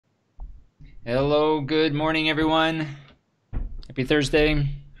Hello, good morning, everyone. Happy Thursday.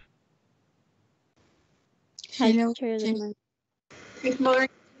 Hi, Hello, teacher. Good teacher. morning. Good morning.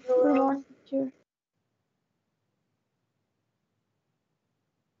 Good morning, teacher.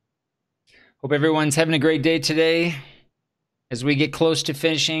 Hope everyone's having a great day today. As we get close to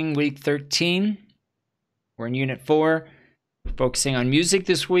finishing week 13, we're in Unit 4, focusing on music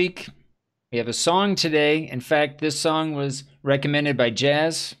this week. We have a song today. In fact, this song was recommended by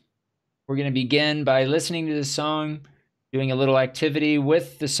Jazz. We're going to begin by listening to the song, doing a little activity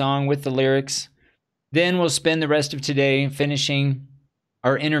with the song, with the lyrics. Then we'll spend the rest of today finishing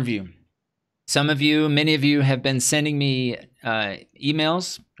our interview. Some of you, many of you have been sending me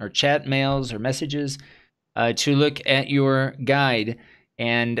emails or chat mails or messages to look at your guide.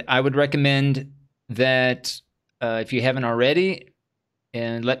 And I would recommend that if you haven't already,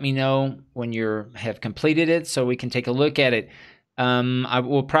 and let me know when you have completed it so we can take a look at it. I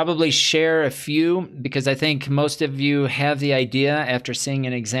will probably share a few because I think most of you have the idea after seeing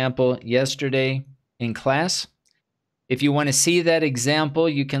an example yesterday in class. If you want to see that example,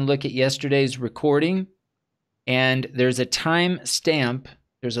 you can look at yesterday's recording, and there's a time stamp.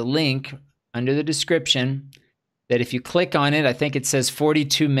 There's a link under the description that if you click on it, I think it says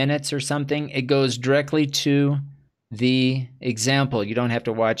 42 minutes or something, it goes directly to the example. You don't have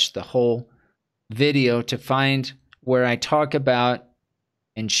to watch the whole video to find where I talk about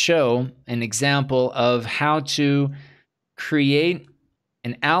and show an example of how to create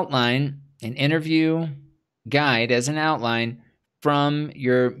an outline, an interview guide as an outline from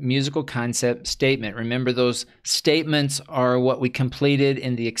your musical concept statement. Remember, those statements are what we completed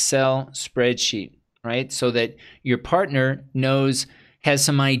in the Excel spreadsheet, right? So that your partner has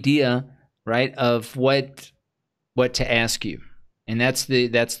some idea, right, of what to ask you. And that's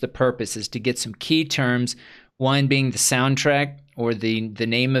the purpose, is to get some key terms, one being the soundtrack or the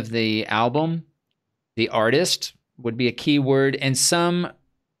name of the album, the artist would be a key word, and some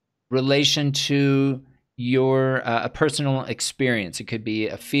relation to your a personal experience. It could be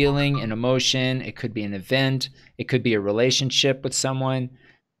a feeling, an emotion, it could be an event, it could be a relationship with someone.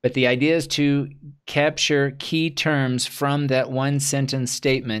 But the idea is to capture key terms from that one sentence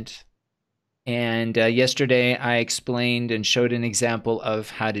statement. And yesterday I explained and showed an example of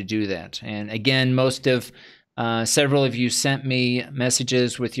how to do that. And again, several of you sent me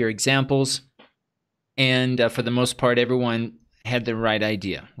messages with your examples. And for the most part, everyone had the right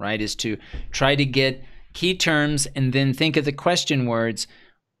idea, right? Is to try to get key terms and then think of the question words,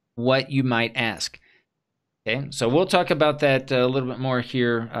 what you might ask. Okay, so we'll talk about that a little bit more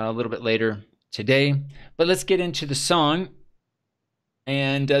here a little bit later today. But let's get into the song.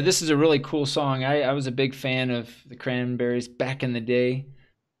 And this is a really cool song. I was a big fan of the Cranberries back in the day.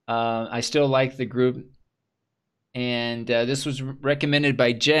 I still like the group. And this was recommended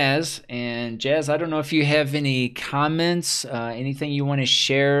by Jazz. And Jazz, I don't know if you have any comments, anything you want to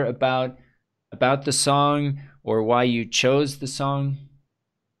share about the song or why you chose the song.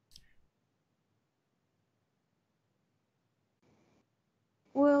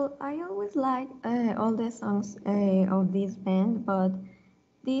 Well, I always like all the songs of this band, but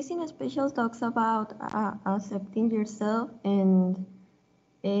this in special talks about accepting yourself and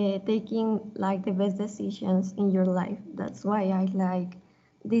taking like the best decisions in your life. That's why I like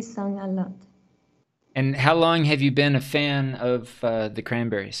this song a lot. And how long have you been a fan of the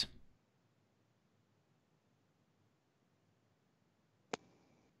Cranberries?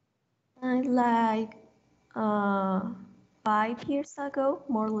 And like uh, 5 years ago,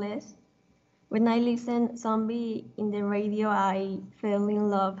 more or less, when I listened Zombie in the radio, I fell in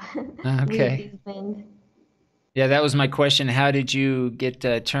love with Okay. this band. Yeah, that was my question. How did you get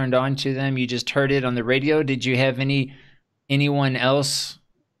turned on to them? You just heard it on the radio. Did you have anyone else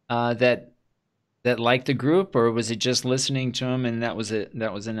that liked the group, or was it just listening to them and that was it?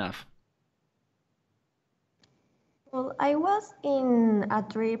 That was enough. Well, I was in a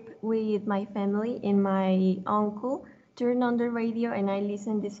trip with my family and my uncle turned on the radio and I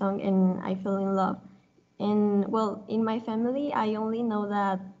listened the song and I fell in love. And well, in my family, I only know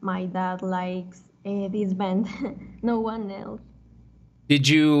that my dad likes this band, no one else. Did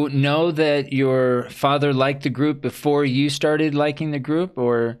you know that your father liked the group before you started liking the group,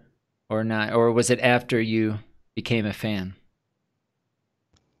 or not, or was it after you became a fan?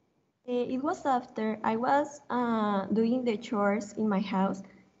 It was after I was doing the chores in my house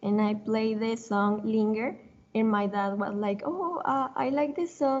and I played the song Linger. And my dad was like, "Oh, I like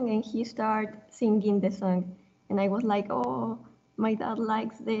this song." And he started singing the song. And I was like, "Oh, my dad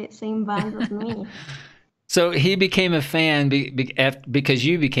likes the same band as me." So he became a fan because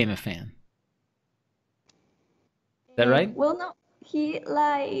you became a fan. Is that right? Well, no. He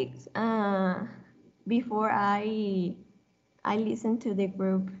likes before I listen to the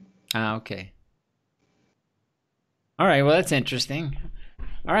group. Ah, okay. All right, well, that's interesting.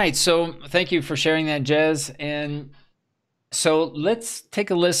 All right, so thank you for sharing that, Jez. And so let's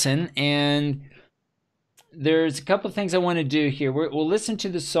take a listen. And there's a couple of things I want to do here. We'll listen to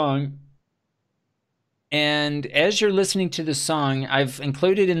the song. And as you're listening to the song, I've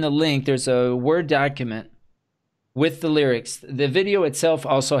included in the link, there's a Word document with the lyrics. The video itself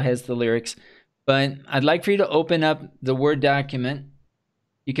also has the lyrics, but I'd like for you to open up the Word document.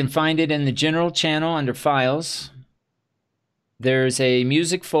 You can find it in the General channel under Files. There's a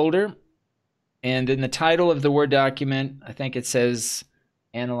music folder, and in the title of the Word document, I think it says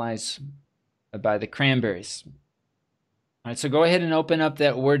Analyze by the Cranberries. All right, so go ahead and open up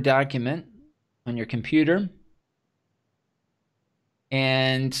that Word document on your computer,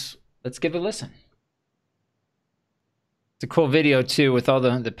 and let's give it a listen. It's a cool video too, with all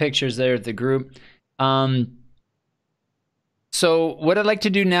the pictures there of the group. So what I'd like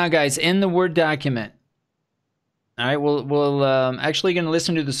to do now, guys, in the Word document, all right, we'll actually going to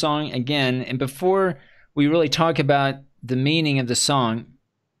listen to the song again, and before we really talk about the meaning of the song,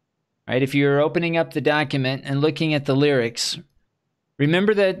 right? If you're opening up the document and looking at the lyrics,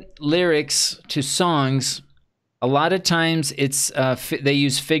 remember that lyrics to songs, a lot of times it's they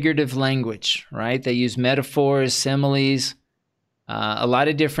use figurative language, right? They use metaphors, similes, a lot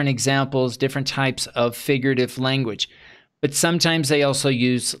of different examples, different types of figurative language. But sometimes they also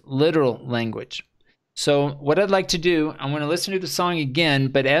use literal language. So what I'd like to do, I'm going to listen to the song again,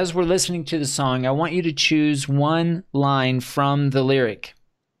 but as we're listening to the song, I want you to choose one line from the lyric.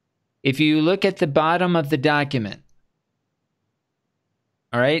 If you look at the bottom of the document,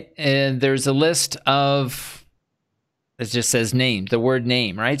 all right, and there's a list of, it just says name, the word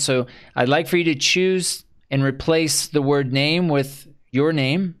name, right? So I'd like for you to choose and replace the word name with your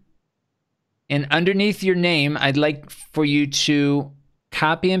name. And underneath your name, I'd like for you to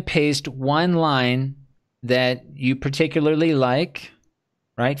copy and paste one line that you particularly like,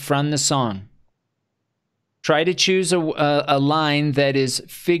 right, from the song. Try to choose a line that is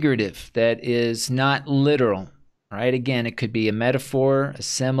figurative, that is not literal, right? Again, it could be a metaphor, a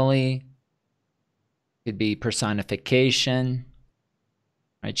simile, it could be personification.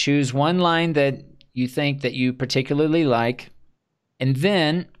 Right? Choose one line that you think that you particularly like, and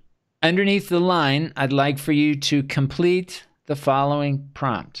then underneath the line, I'd like for you to complete the following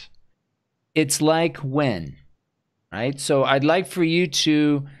prompt. It's like when, right? So I'd like for you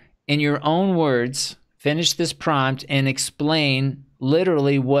to, in your own words, finish this prompt and explain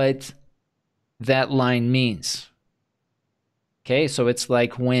literally what that line means. Okay, so it's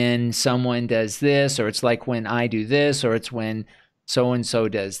like when someone does this, or it's like when I do this, or it's when so-and-so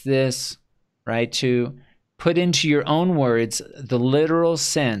does this, right? To put into your own words the literal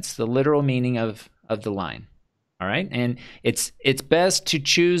sense, the literal meaning of the line. All right, and it's best to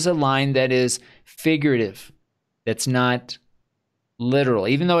choose a line that is figurative, that's not literal.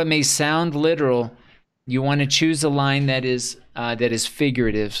 Even though it may sound literal, you want to choose a line that is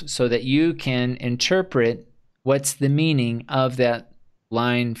figurative, so that you can interpret what's the meaning of that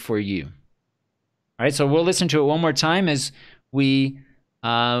line for you. All right, so we'll listen to it one more time as we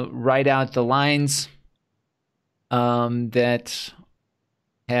write out the lines that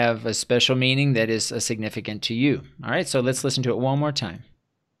have a special meaning that is significant to you. All right, so let's listen to it one more time.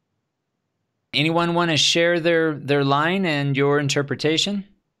 Anyone want to share their line and your interpretation?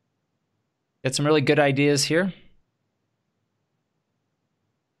 Got some really good ideas here.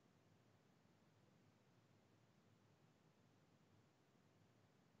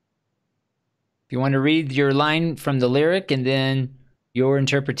 If you want to read your line from the lyric and then your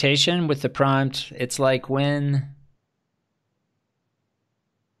interpretation with the prompt, it's like when.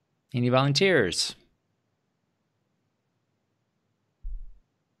 Any volunteers?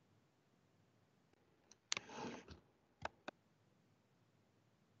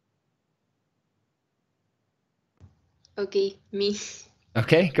 Okay, me.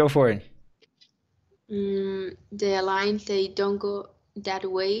 Okay, go for it. The line say don't go that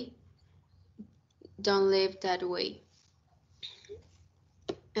way, don't live that way.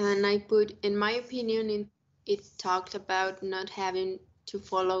 And I put, in my opinion, it talked about not having to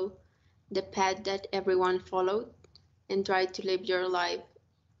follow the path that everyone followed and try to live your life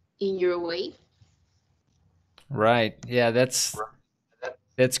in your way. Right. Yeah, that's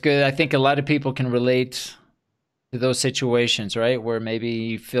good. I think a lot of people can relate to those situations, right? Where maybe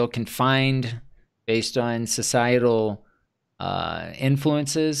you feel confined based on societal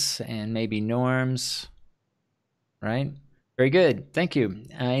influences and maybe norms, right? Very good. Thank you.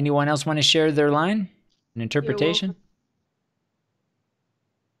 Anyone else want to share their line, an interpretation?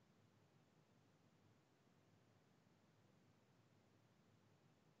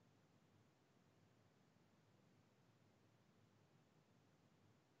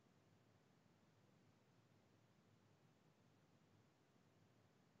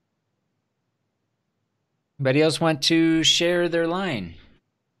 Anybody else want to share their line?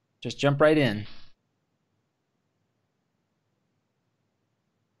 Just jump right in.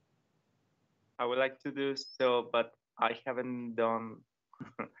 I would like to do so, but I haven't done.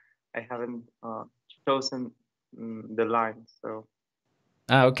 I haven't chosen the line. So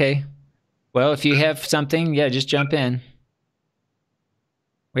Okay. Well, if you have something, yeah, just jump in.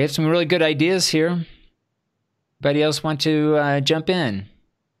 We have some really good ideas here. Anybody else want to jump in?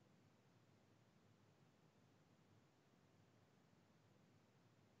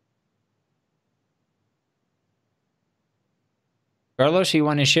 Carlos, you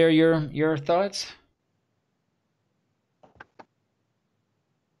want to share your thoughts?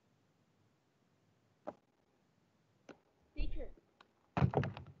 Teacher,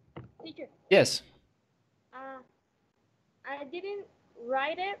 Yes. I didn't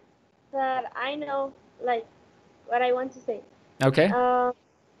write it, but I know like what I want to say. Okay.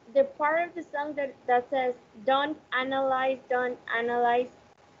 The part of the song that says don't analyze.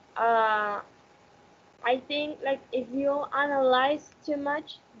 Uh, I think like if you analyze too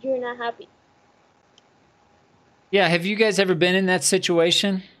much, you're not happy. Yeah, have you guys ever been in that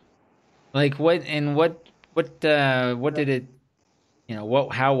situation? Like what did it,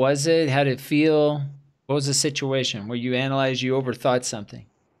 how was it? How did it feel? What was the situation where you analyzed, you overthought something?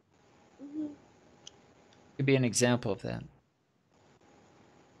 Hmm. Could be an example of that.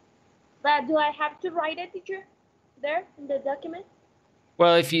 But do I have to write it, teacher, there in the document?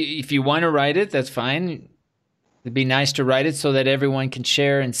 Well, if you want to write it, that's fine. It'd be nice to write it so that everyone can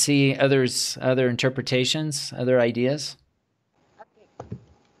share and see other interpretations, other ideas. Okay.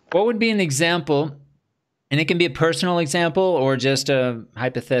 What would be an example? And it can be a personal example or just a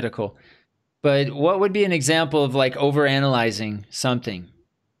hypothetical. But what would be an example of like overanalyzing something?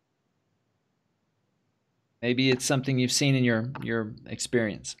 Maybe it's something you've seen in your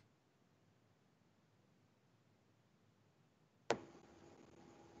experience.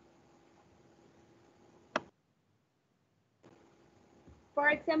 For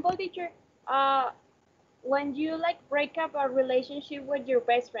example, teacher, when you like break up a relationship with your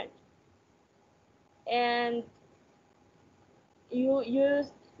best friend, and you you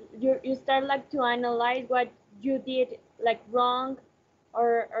you start like to analyze what you did like wrong,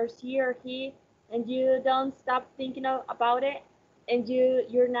 or she or he, and you don't stop thinking about it, and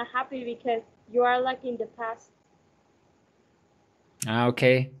you're not happy because you are like in the past.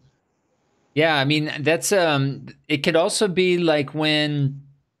 Okay. Yeah, I mean that's it could also be like when,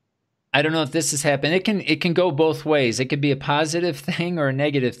 I don't know if this has happened. It can go both ways. It could be a positive thing or a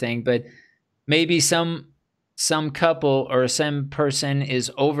negative thing, but maybe some couple or some person is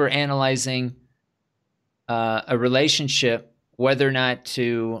over analyzing a relationship, whether or not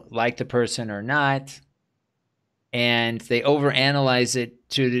to like the person or not, and they overanalyze it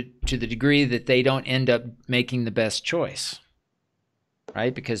to the degree that they don't end up making the best choice,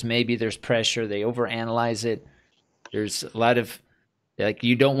 right? Because maybe there's pressure, they overanalyze it. There's a lot of, like,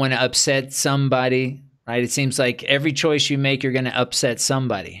 you don't want to upset somebody, right? It seems like every choice you make, you're going to upset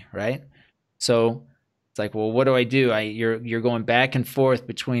somebody, right? So it's like, well, what do I do? You're going back and forth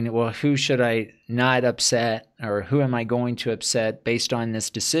between, well, who should I not upset, or who am I going to upset based on this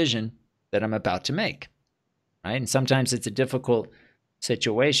decision that I'm about to make, right? And sometimes it's a difficult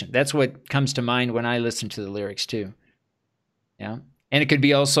situation. That's what comes to mind when I listen to the lyrics too. Yeah. And it could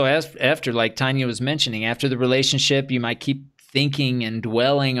be also after, like Tanya was mentioning, after the relationship, you might keep thinking and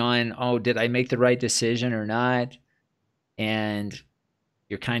dwelling on, oh, did I make the right decision or not? And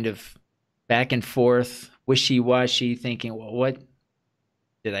you're kind of back and forth, wishy-washy, thinking, well, what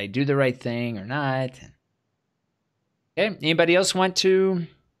did I do the right thing or not? Okay. Anybody else want to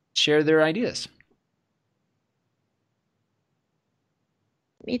share their ideas?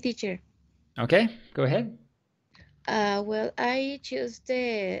 Me, teacher. Okay, go ahead. Well, I choose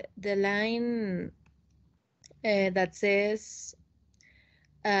the line that says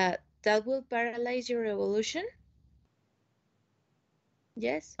that will paralyze your revolution.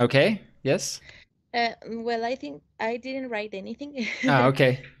 Yes. Okay. Yes. Well, I think I didn't write anything.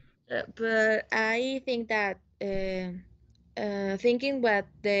 Okay. But I think that thinking what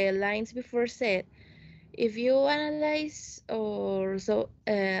the lines before said, if you analyze or so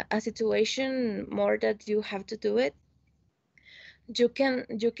a situation more that you have to do it, you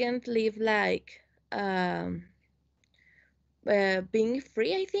can't live like being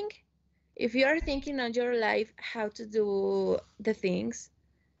free. I think if you are thinking on your life how to do the things,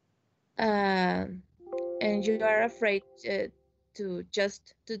 uh, and you are afraid to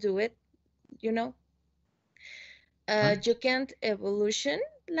just to do it, you know, you can't evolution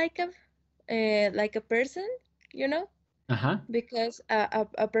like a person, you know, Uh-huh. because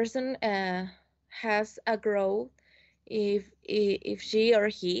a person has a growth if she or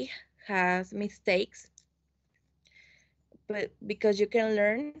he has mistakes, but because you can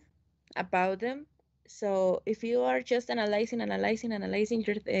learn about them. So if you are just analyzing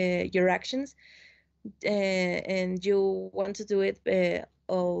your actions, and you want to do it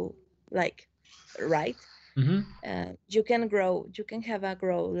all like right, you can grow. You can have a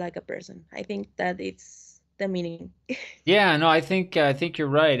grow like a person. I think that it's the meaning. Yeah, no, I think you're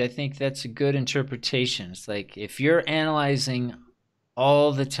right. I think that's a good interpretation. It's like if you're analyzing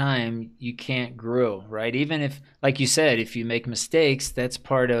all the time, you can't grow, right? Even if, like you said, if you make mistakes, that's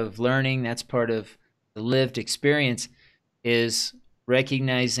part of learning, that's part of the lived experience, is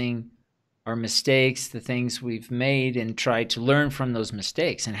recognizing our mistakes, the things we've made, and try to learn from those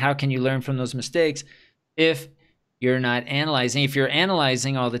mistakes. And how can you learn from those mistakes if you're not analyzing? If you're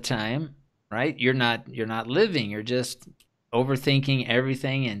analyzing all the time, right? You're not living. You're just overthinking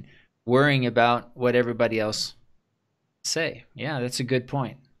everything and worrying about what everybody else say. Yeah, that's a good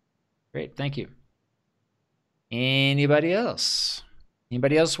point. Great, thank you. Anybody else?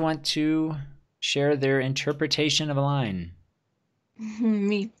 Anybody else want to share their interpretation of a line?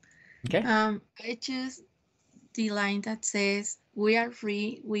 Me. Okay. I choose the line that says, "We are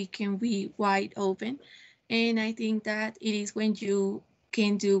free, we can be wide open." And I think that it is when you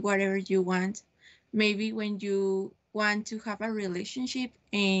can do whatever you want. Maybe when you want to have a relationship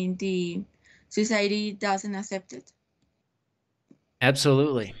and the society doesn't accept it.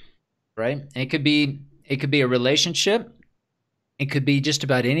 Absolutely. Right? It could be a relationship. It could be just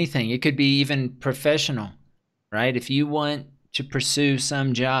about anything. It could be even professional, right? If you want to pursue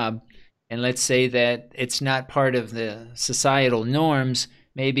some job, and let's say that it's not part of the societal norms,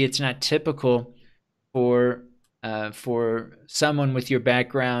 maybe it's not typical for someone with your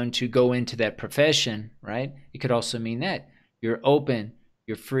background to go into that profession, right? It could also mean that you're open,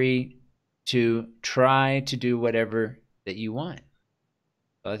 you're free to try to do whatever that you want.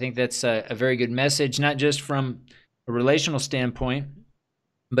 So I think that's a very good message, not just from a relational standpoint,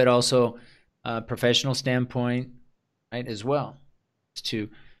 but also a professional standpoint, right, as well. It's to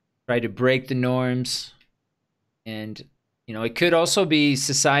try to break the norms. And, it could also be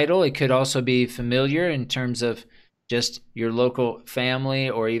societal. It could also be familiar in terms of just your local family,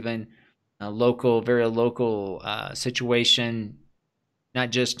 or even a very local situation, not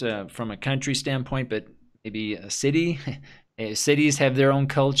just from a country standpoint, but maybe a city. Cities have their own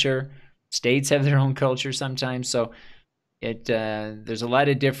culture. States have their own culture sometimes. So there's a lot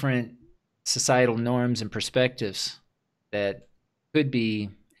of different societal norms and perspectives that could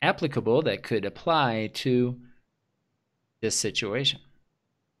be applicable, that could apply to this situation.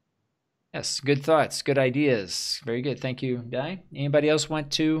 Yes, good thoughts, good ideas. Very good. Thank you, Dai. Anybody else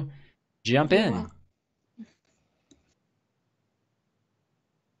want to jump You're in? welcome.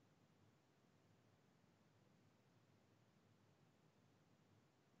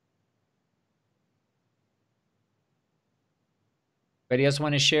 Anybody else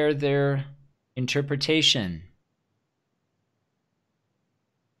want to share their interpretation?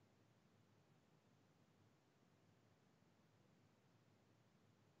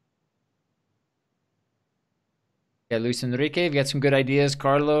 Yeah, Luis Enrique, you've got some good ideas.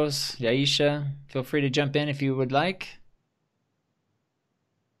 Carlos, Yaisha, feel free to jump in if you would like.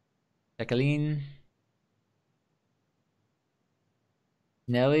 Jacqueline,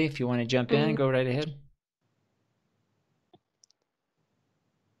 Nelly, if you want to jump in, go right ahead.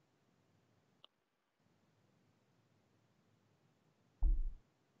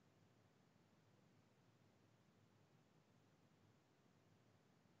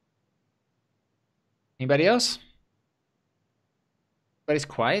 Anybody else? Everybody's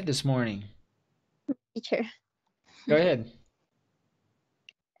quiet this morning. Teacher. Go ahead.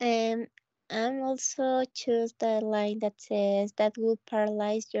 I'm also choose the line that says that will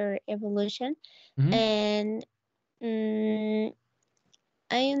paralyze your evolution. Mhm. And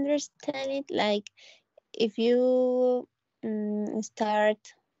I understand it like if you start,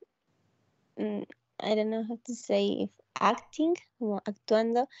 I don't know how to say, if acting, como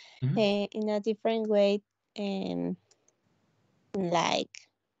actuando in a different way, like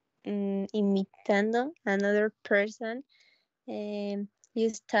imitando another person, you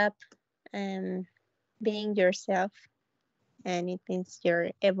stop being yourself, and it means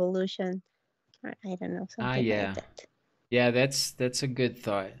your evolution, or I don't know, something yeah. like that. Yeah, that's a good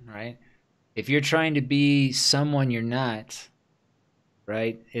thought, right? If you're trying to be someone you're not,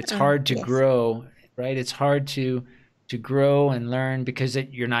 right? It's hard to Yes. grow, right? It's hard to grow and learn because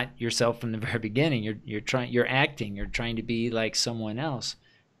you're not yourself from the very beginning. You're acting, you're trying to be like someone else.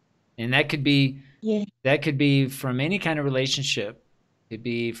 And that could be from any kind of relationship, Could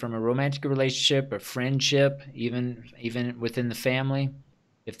be from a romantic relationship, a friendship, even within the family.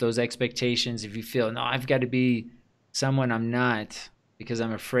 If those expectations, if you feel, no, I've got to be someone I'm not because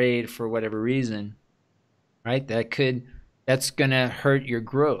I'm afraid for whatever reason, right? That's gonna hurt your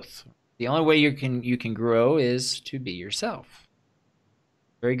growth. The only way you can grow is to be yourself.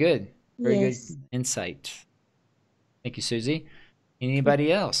 Very good. Very good Yes. insight. Thank you, Susie.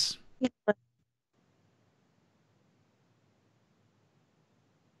 Anybody else?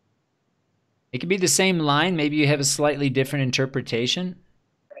 It could be the same line. Maybe you have a slightly different interpretation.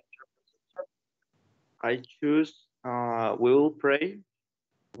 I choose, we will pray,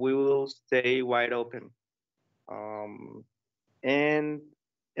 we will stay wide open. Um, and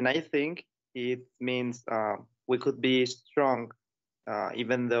I think it means we could be strong,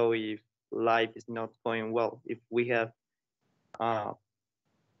 even though if life is not going well. If we have uh,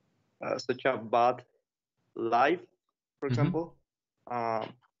 such a bad life, for example,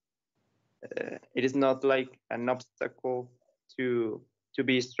 it is not like an obstacle to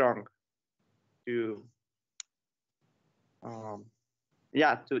be strong, to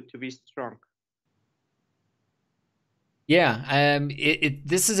to be strong. Yeah,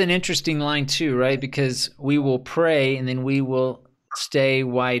 this is an interesting line too, right? Because we will pray and then we will stay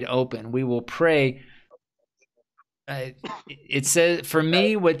wide open. We will pray. It says, for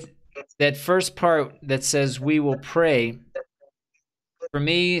me, what that first part that says we will pray, for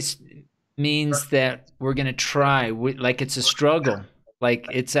me, means that we're going to try. Like it's a struggle. Like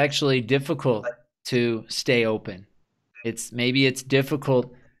it's actually difficult to stay open. Maybe it's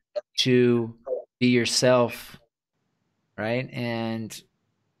difficult to be yourself, right? And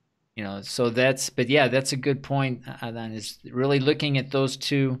so but yeah, that's a good point, Adan, is really looking at those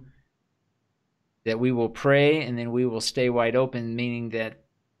two, that we will pray and then we will stay wide open, meaning that,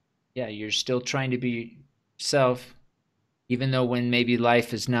 yeah, you're still trying to be yourself, even though when maybe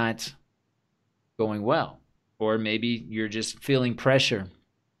life is not going well, or maybe you're just feeling pressure.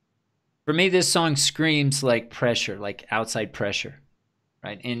 For me, this song screams like pressure, like outside pressure,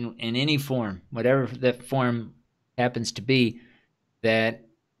 right? In any form, whatever that form happens to be, that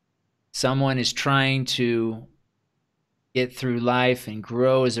someone is trying to get through life and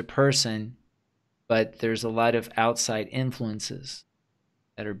grow as a person, but there's a lot of outside influences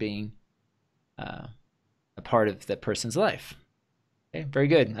that are being a part of that person's life. Okay, very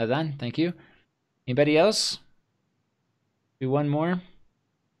good, Adan. Thank you. Anybody else? Do one more.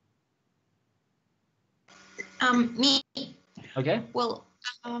 Me. Okay. Well,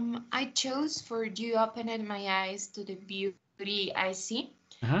 I chose for you opened my eyes to the beauty I see.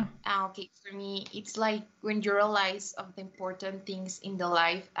 Uh-huh. Okay, for me, it's like when you realize of the important things in the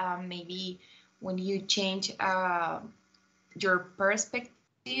life, maybe when you change your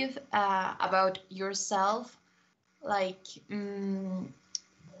perspective about yourself, like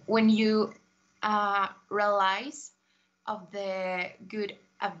when you realize of the good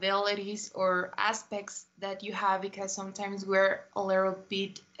abilities or aspects that you have, because sometimes we're a little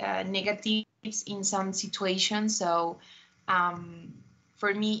bit negative in some situations. So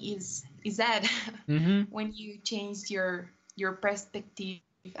for me is that when you change your perspective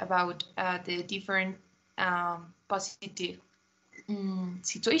about the different positive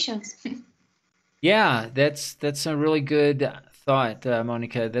situations. Yeah, that's a really good thought,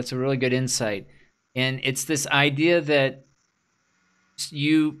 Monica. That's a really good insight. And it's this idea that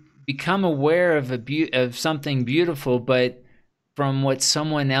you become aware of of something beautiful, but from what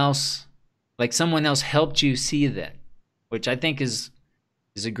someone else helped you see that, which I think is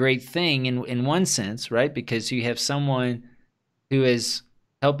a great thing in one sense, right? Because you have someone who is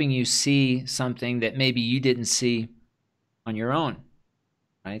helping you see something that maybe you didn't see on your own,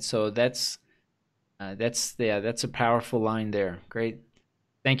 right? So that's a powerful line there. Great,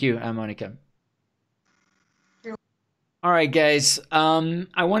 thank you, Monica. All right, guys.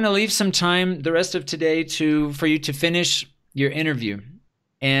 I want to leave some time the rest of today for you to finish your interview,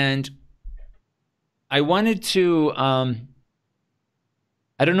 and I wanted to.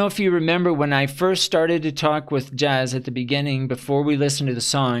 I don't know if you remember when I first started to talk with Jazz at the beginning, before we listened to the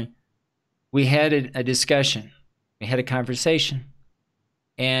song, we had a discussion. We had a conversation,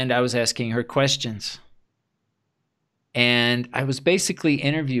 and I was asking her questions, and I was basically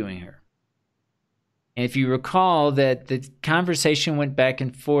interviewing her. And if you recall, that the conversation went back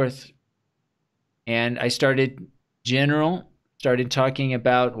and forth, and I started talking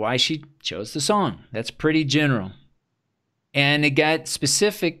about why she chose the song. That's pretty general. And it got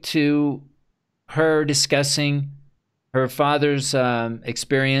specific to her discussing her father's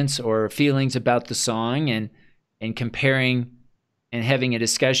experience or feelings about the song, and comparing and having a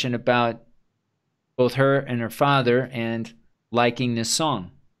discussion about both her and her father, and liking this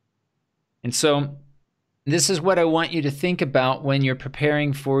song. And so this is what I want you to think about when you're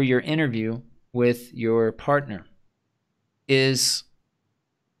preparing for your interview with your partner is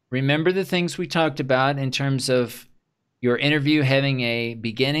remember the things we talked about in terms of your interview having a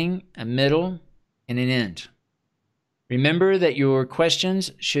beginning, a middle, and an end. Remember that your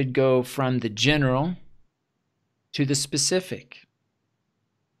questions should go from the general to the specific.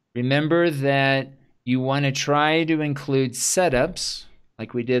 Remember that you want to try to include setups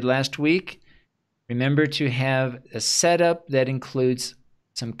like we did last week. Remember to have a setup that includes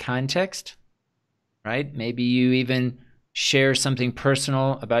some context, right? Maybe you even share something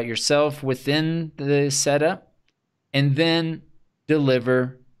personal about yourself within the setup, and then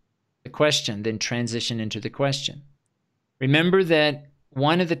deliver the question, then transition into the question. Remember that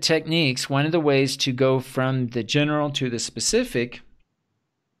one of the techniques, one of the ways to go from the general to the specific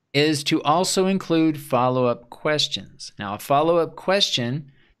is to also include follow-up questions. Now, a follow-up question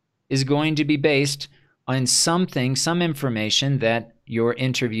is going to be based on something, some information that your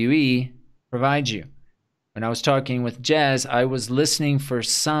interviewee provides you. When I was talking with Jazz, I was listening for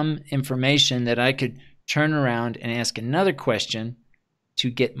some information that I could turn around and ask another question to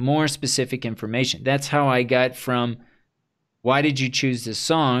get more specific information. That's how I got from why did you choose this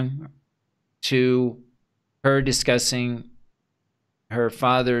song to her discussing her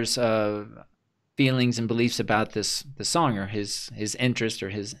father's feelings and beliefs about the song, or his interest or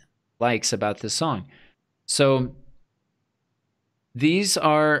his likes about this song. So these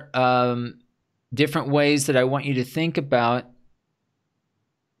are different ways that I want you to think about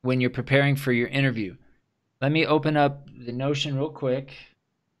when you're preparing for your interview. Let me open up the Notion real quick.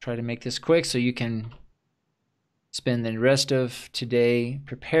 Try to make this quick so you can spend the rest of today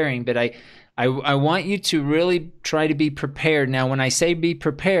preparing. But I want you to really try to be prepared. Now, when I say be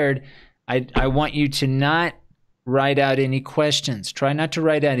prepared, I want you to not write out any questions. Try not to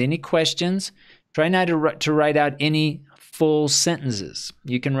write out any questions. Try not to write out any full sentences.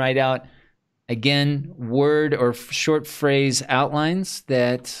 You can write out, again, word or short phrase outlines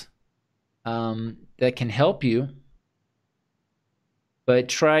that can help you. But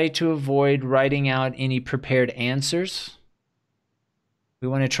try to avoid writing out any prepared answers. We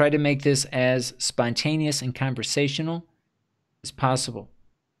want to try to make this as spontaneous and conversational as possible.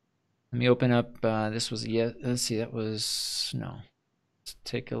 Let me open up, this was, let's see, that was, no. Let's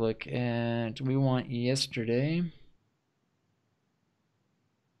take a look at, we want yesterday.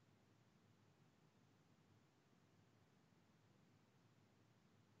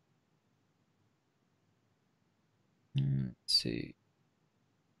 Let's see.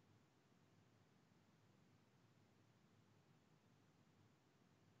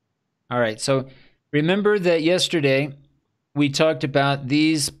 All right, so remember that yesterday we talked about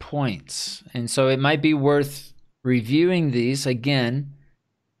these points, and so it might be worth reviewing these again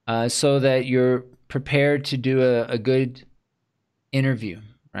so that you're prepared to do a good interview,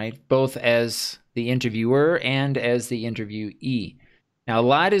 right? Both as the interviewer and as the interviewee. Now, a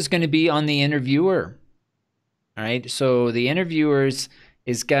lot is going to be on the interviewer, all right? So the interviewers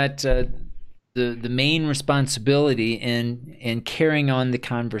is got the main responsibility in carrying on the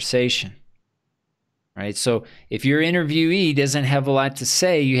conversation, right? So if your interviewee doesn't have a lot to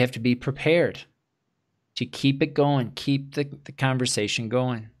say, you have to be prepared to keep it going, keep the conversation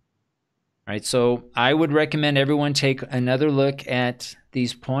going, right? So I would recommend everyone take another look at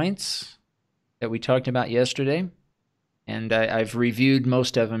these points that we talked about yesterday, and I've reviewed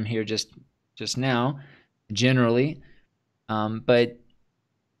most of them here just now, generally, but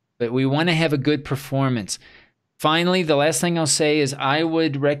we want to have a good performance. Finally, the last thing I'll say is I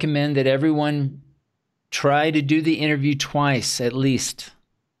would recommend that everyone try to do the interview twice at least.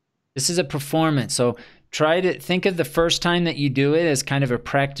 This is a performance, so try to think of the first time that you do it as kind of a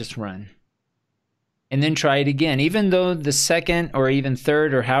practice run. And then try it again. Even though the second or even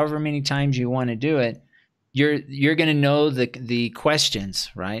third or however many times you want to do it, you're going to know the questions,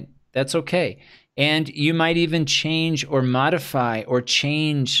 right? That's okay. And you might even change or modify or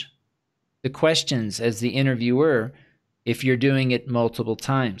change the questions as the interviewer if you're doing it multiple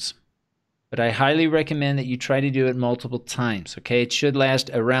times. But I highly recommend that you try to do it multiple times, okay? It should last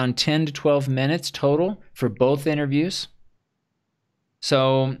around 10 to 12 minutes total for both interviews.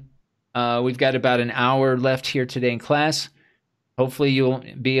 So we've got about an hour left here today in class. Hopefully you'll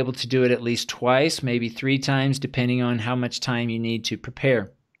be able to do it at least twice, maybe 3 times, depending on how much time you need to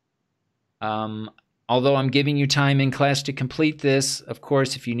prepare. Although I'm giving you time in class to complete this, of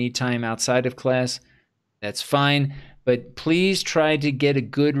course, if you need time outside of class, that's fine. But please try to get a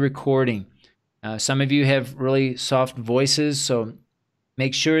good recording. Some of you have really soft voices, so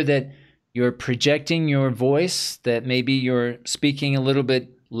make sure that you're projecting your voice, that maybe you're speaking a little bit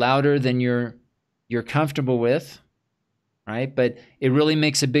louder than you're comfortable with, right? But it really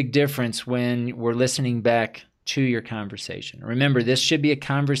makes a big difference when we're listening back to your conversation. Remember, this should be a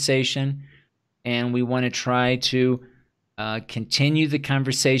conversation, and we want to try to continue the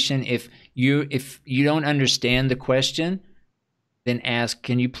conversation. If you don't understand the question, then ask,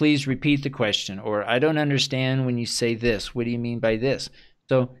 can you please repeat the question? Or, I don't understand when you say this. What do you mean by this?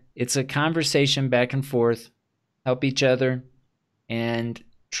 So it's a conversation back and forth. Help each other and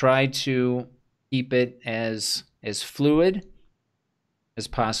try to keep it as fluid as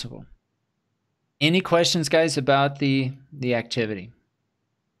possible. Any questions, guys, about the activity?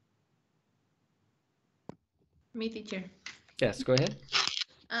 Me, teacher. Yes, go ahead.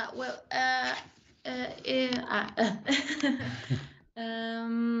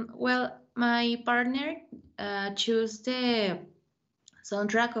 Well, my partner chose the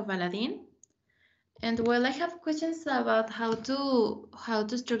soundtrack of Aladdin, and well, I have questions about how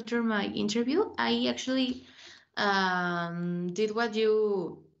to structure my interview. I actually did what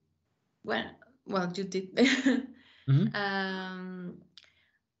you you did. Mm-hmm.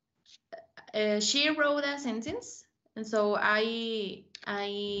 She wrote a sentence, and so I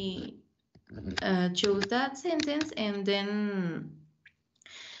chose that sentence, and then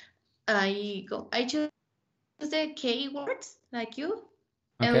I chose the K words like you,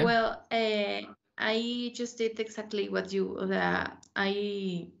 Okay. and well, I just did exactly what you.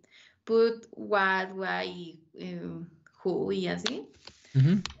 I put what, why, who, y así,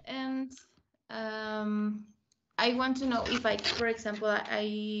 Mm-hmm. and I want to know if for example,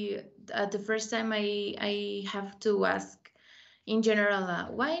 I at the first time I have to ask in general,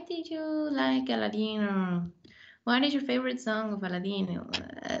 why did you like Aladdin, or what is your favorite song of Aladdin,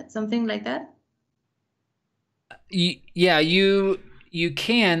 something like that. Yeah, you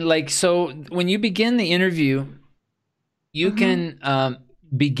can, like, so when you begin the interview, you can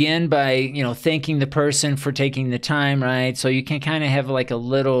begin by thanking the person for taking the time, right? So you can kind of have like a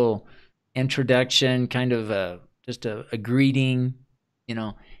little introduction, kind of just a greeting,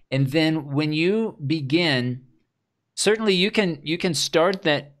 and then when you begin, certainly you can start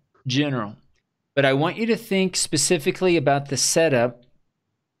that general, but I want you to think specifically about the setup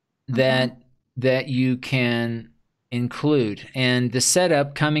that you can include, and the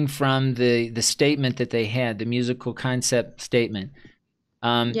setup coming from the statement that they had, the musical concept statement.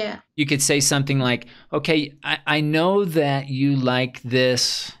 You could say something like, okay, I know that you like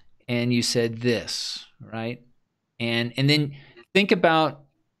this and you said this, right? And then think about,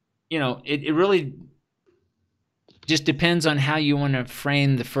 it really just depends on how you want to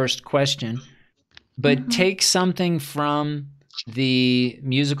frame the first question, but take something from the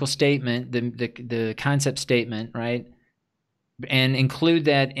musical statement, the concept statement, right? And include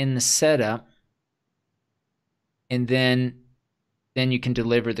that in the setup, and then you can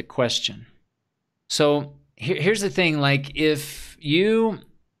deliver the question. So here's the thing, like, if you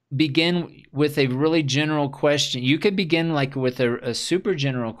begin with a really general question, you could begin like with a super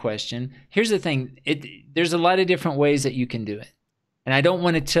general question. Here's the thing, there's a lot of different ways that you can do it. And I don't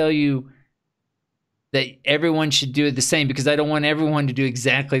want to tell you that everyone should do it the same, because I don't want everyone to do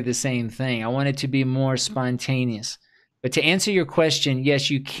exactly the same thing. I want it to be more spontaneous. But to answer your question, yes,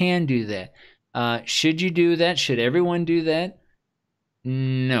 you can do that. Should you do that? Should everyone do that?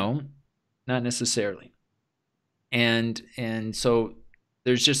 No, not necessarily. And so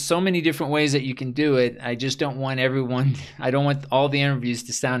there's just so many different ways that you can do it. I just don't want everyone, I don't want all the interviews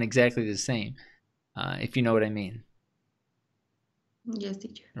to sound exactly the same, if you know what I mean. Yes,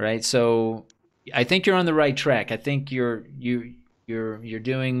 teacher. Right? So I think you're on the right track. I think you're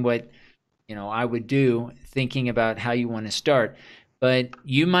doing what I would do, thinking about how you want to start. But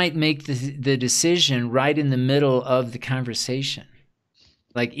you might make the decision right in the middle of the conversation.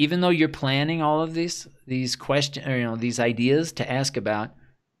 Like, even though you're planning all of these questions, or, these ideas to ask about,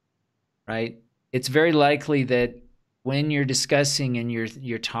 right? It's very likely that when you're discussing and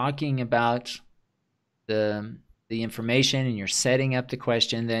you're talking about the information and you're setting up the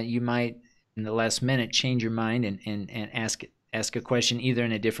question, that you might in the last minute change your mind and ask a question either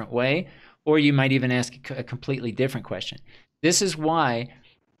in a different way, or you might even ask a completely different question. This is why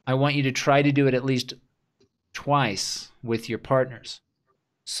I want you to try to do it at least twice with your partners,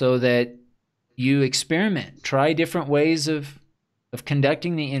 so that you experiment, try different ways of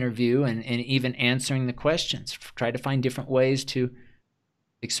conducting the interview and even answering the questions. Try to find different ways to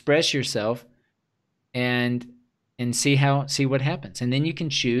express yourself and see what happens. And then you can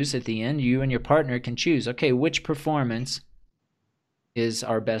choose at the end, you and your partner can choose, okay, which performance is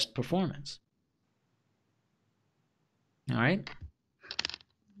our best performance. All right?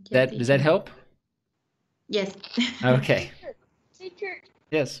 Does that help? Yes. Okay. Teacher,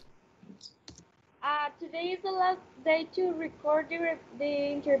 Yes. today is the last day to record the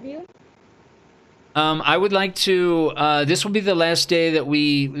interview. I would like to. This will be the last day that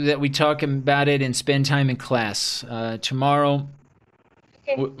we talk about it and spend time in class. Tomorrow,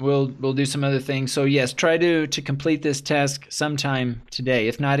 Okay. we'll do some other things. So yes, try to complete this task sometime today.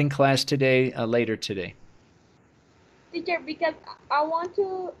 If not in class today, later today. Teacher, because I want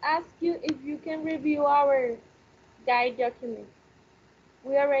to ask you if you can review our guide document.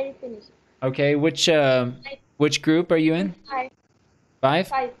 We already finished. Okay. Which group are you in? Five. 5?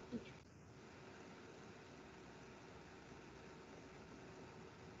 Five, teacher.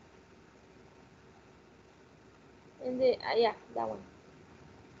 And yeah, that one.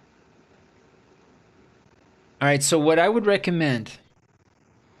 All right. So what I would recommend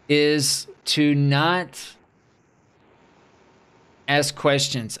is to not ask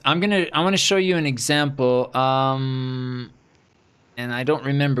questions. I want to show you an example. And I don't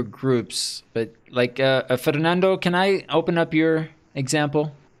remember groups, but like Fernando, can I open up your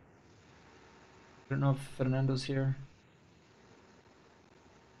example? I don't know if Fernando's here.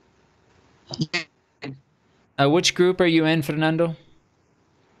 Which group are you in, Fernando?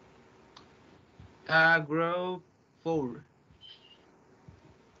 Group 4.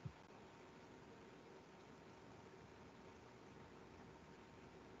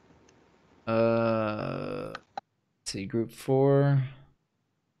 Let's see, group 4.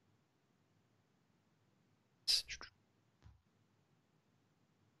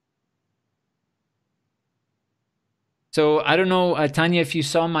 So I don't know, Tanya, if you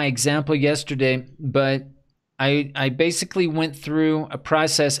saw my example yesterday, but I basically went through a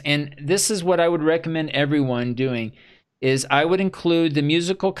process, and this is what I would recommend everyone doing, is I would include the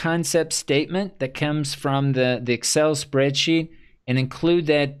musical concept statement that comes from the Excel spreadsheet and include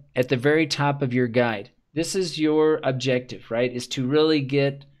that at the very top of your guide. This is your objective, right, is to really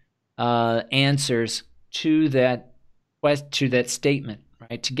get answers to that statement,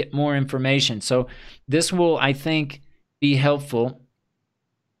 right, to get more information. So this will, I think, be helpful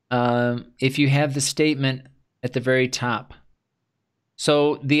if you have the statement at the very top.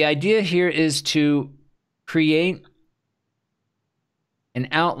 So the idea here is to create an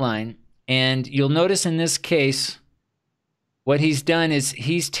outline, and you'll notice in this case what he's done is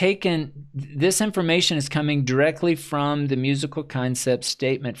he's taken this information is coming directly from the musical concept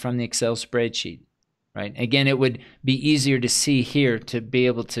statement from the Excel spreadsheet, right? Again, it would be easier to see here to be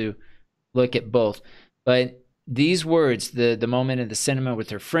able to look at both, but these words, the moment at the cinema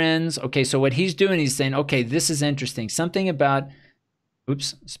with her friends. Okay, so what he's doing, he's saying, okay, this is interesting. Something about,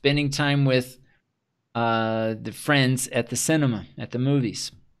 spending time with the friends at the cinema, at the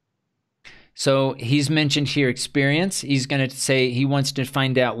movies. So he's mentioned here experience. He's going to say he wants to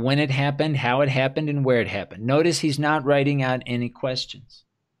find out when it happened, how it happened, and where it happened. Notice he's not writing out any questions.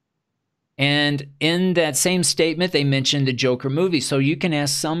 And in that same statement, they mentioned the Joker movie. So you can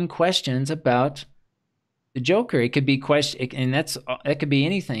ask some questions about the Joker. It could be and that could be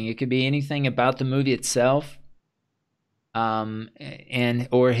anything. It could be anything about the movie itself, and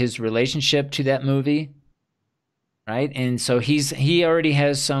or his relationship to that movie, right? And so he already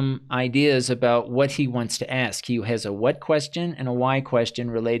has some ideas about what he wants to ask. He has a what question and a why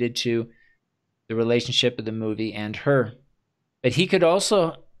question related to the relationship of the movie and her. But he could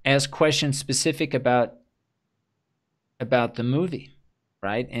also ask questions specific about the movie,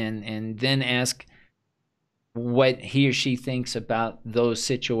 right? And then ask what he or she thinks about those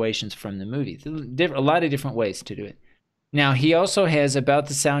situations from the movie. A lot of different ways to do it. Now, he also has about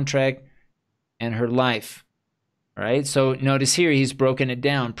the soundtrack and her life, right? So notice here he's broken it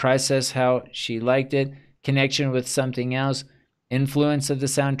down. Process how she liked it, connection with something else, influence of the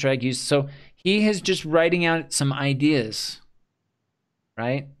soundtrack use. So he is just writing out some ideas,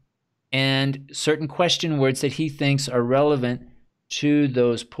 right? And certain question words that he thinks are relevant to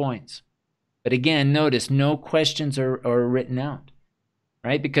those points. But again, notice no questions are written out,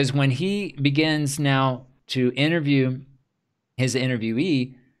 right? Because when he begins now to interview his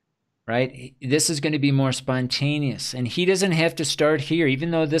interviewee, right, this is going to be more spontaneous. And he doesn't have to start here, even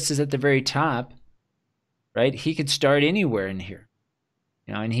though this is at the very top, right? He could start anywhere in here,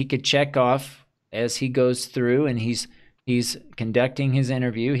 and he could check off as he goes through and he's conducting his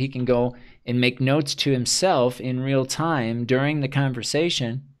interview. He can go and make notes to himself in real time during the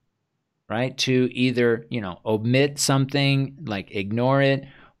conversation, right, to either, omit something, like ignore it,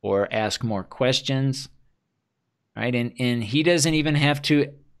 or ask more questions, right? And he doesn't even have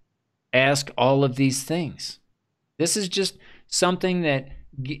to ask all of these things. This is just something that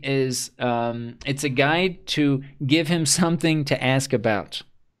is, it's a guide to give him something to ask about,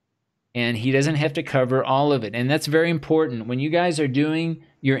 and he doesn't have to cover all of it. And that's very important. When you guys are doing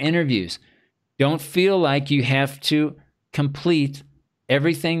your interviews, don't feel like you have to complete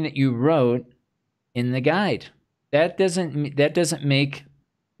everything that you wrote in the guide. That doesn't make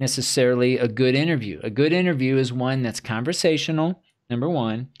necessarily a good interview. A good interview is one that's conversational, number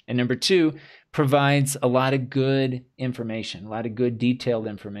one, and number two, provides a lot of good information, a lot of good detailed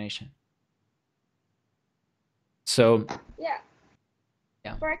information. So Yeah.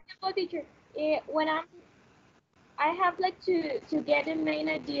 Yeah. For example, teacher, when I have like to get the main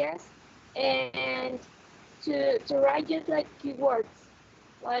ideas and to write just like keywords,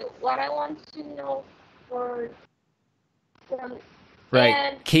 like what I want to know for from. right,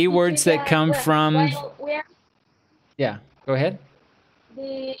 And keywords that come from. while we are Yeah, go ahead.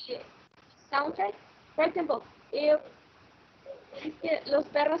 the soundtrack, for example, if es que los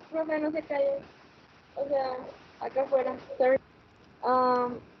perros, profe, no se callan, o sea, acá afuera, sorry.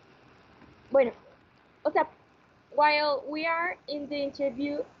 Bueno, o sea, while we are in the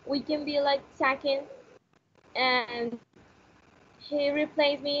interview, we can be like talking, and he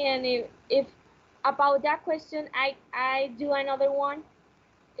replaced me, and if about that question I do another one,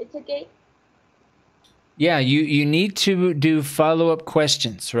 it's okay. Yeah, you need to do follow-up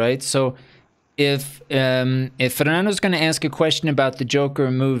questions, right? So if Fernando's going to ask a question about the Joker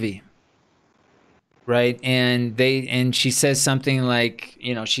movie, right, and she says something like,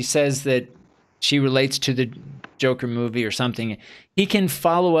 she says that she relates to the Joker movie or something, he can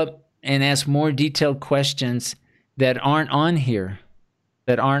follow up and ask more detailed questions that aren't on here,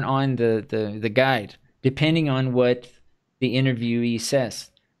 that aren't on the guide, depending on what the interviewee says.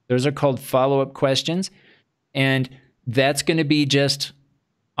 Those are called follow-up questions, and that's going to be just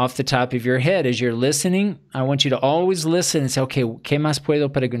off the top of your head. As you're listening, I want you to always listen and say, okay, ¿qué más puedo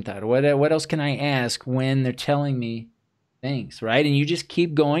preguntar? What else can I ask when they're telling me things, right? And you just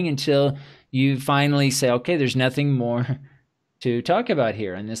keep going until you finally say, okay, there's nothing more to talk about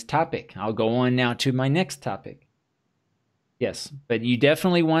here on this topic. I'll go on now to my next topic. Yes, but you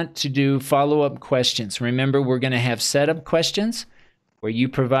definitely want to do follow-up questions. Remember, we're going to have setup questions where you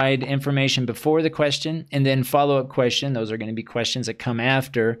provide information before the question, and then follow-up question. Those are going to be questions that come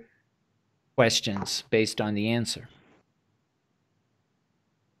after questions based on the answer.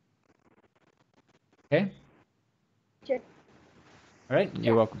 Okay? Sure. All right,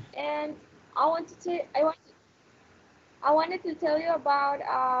 you're welcome. And I wanted to tell you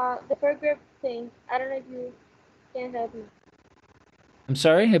about the peer group thing. I don't know if you can help me. I'm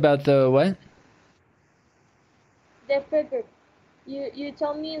sorry, about the what? The peer group. You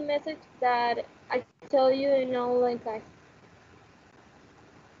told me in message that I tell you in online class.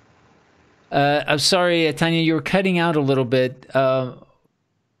 I'm sorry, Tanya, you were cutting out a little bit. Can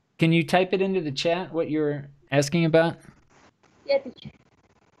you type it into the chat what you're asking about? Yeah, teacher.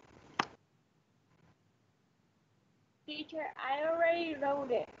 Teacher, I already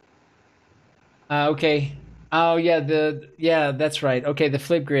wrote it. Okay. Oh yeah, that's right. Okay, the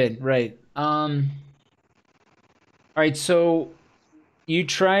flip grid, right. All right, so you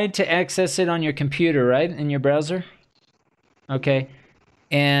tried to access it on your computer, right? In your browser? Okay.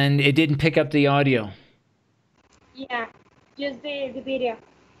 And it didn't pick up the audio. Yeah, just the video.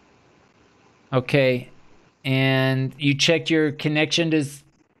 Okay. And you checked your connection to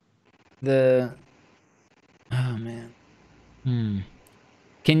the... Oh, man.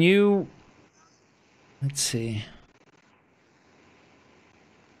 Can you... Let's see.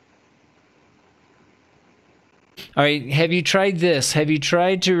 All right, have you tried this? Have you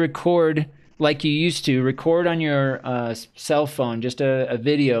tried to record like you used to, record on your cell phone, just a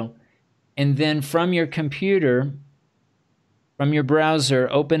video, and then from your computer, from your browser,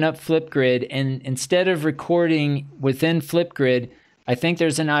 open up Flipgrid, and instead of recording within Flipgrid, I think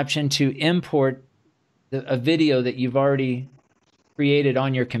there's an option to import a video that you've already created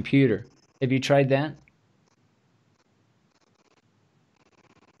on your computer. Have you tried that?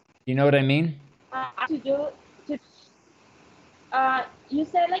 You know what I mean? You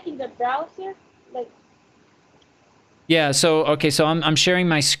said like in the browser, like. Yeah. So okay. So I'm sharing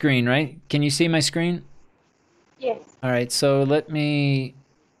my screen, right? Can you see my screen? Yes. All right. So let me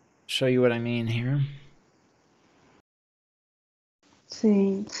show you what I mean here.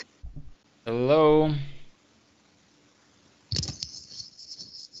 Sí. Hello.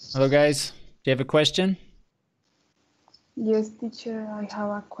 Hello, guys. Do you have a question? Yes, teacher, I have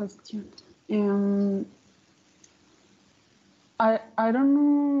a question. I don't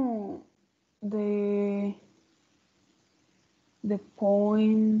know the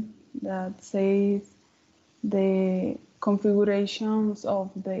point that says the configurations of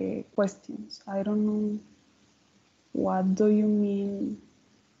the questions. I don't know what do you mean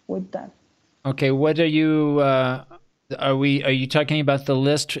with that. Okay, what are you are you talking about the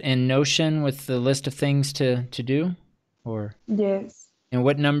list in Notion with the list of things to do? Or Yes. and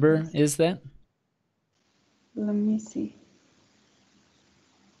what number is that? Let me see.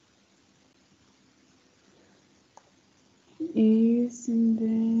 Is in the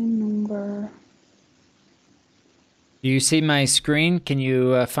number. Do you see my screen? Can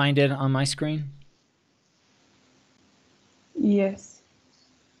you find it on my screen? Yes.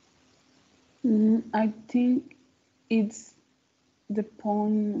 I think it's the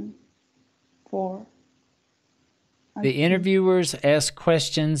point 4. The interviewers ask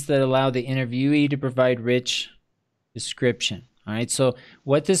questions that allow the interviewee to provide rich description. All right, so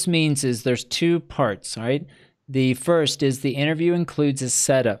what this means is there's 2 parts. All right, the first is the interview includes a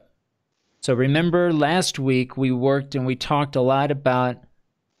setup. So remember last week we worked and we talked a lot about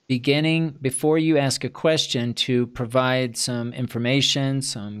beginning before you ask a question to provide some information,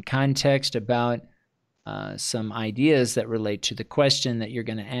 some context about some ideas that relate to the question that you're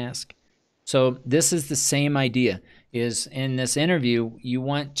going to ask. So this is the same idea, is in this interview, you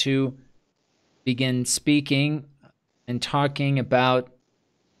want to begin speaking and talking about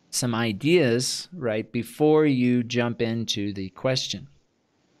some ideas, right, before you jump into the question.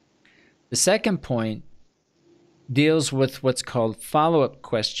 The second point deals with what's called follow-up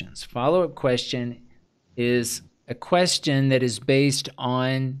questions. Follow-up question is a question that is based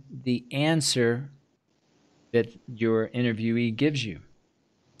on the answer that your interviewee gives you.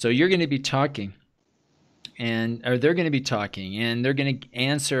 So you're going to be talking, or they're going to be talking, and they're going to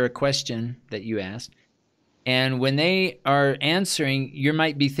answer a question that you asked. And when they are answering, you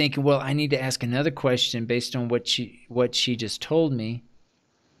might be thinking, well, I need to ask another question based on what she just told me.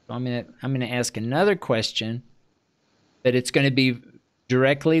 So I'm going to ask another question, but it's going to be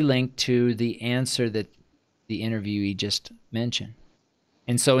directly linked to the answer that the interviewee just mentioned.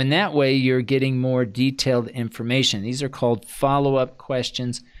 And so in that way, you're getting more detailed information. These are called follow-up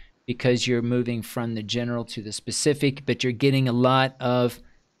questions because you're moving from the general to the specific, but you're getting a lot of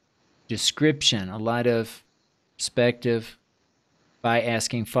description, a lot of perspective by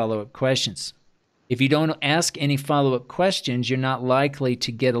asking follow-up questions. If you don't ask any follow-up questions, you're not likely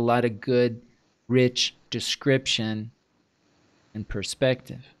to get a lot of good, rich description and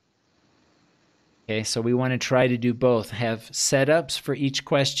perspective. Okay, so we want to try to do both. Have setups for each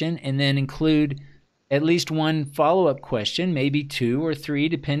question and then include at least one follow-up question, maybe 2 or 3,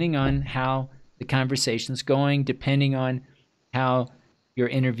 depending on how the conversation's going, depending on how your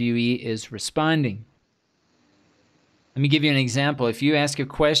interviewee is responding. Let me give you an example. If you ask a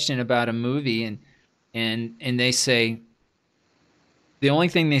question about a movie and they say, the only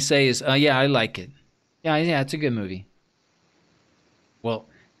thing they say is, oh, yeah, I like it. Yeah, it's a good movie. Well,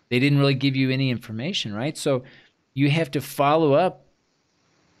 they didn't really give you any information, right? So you have to follow up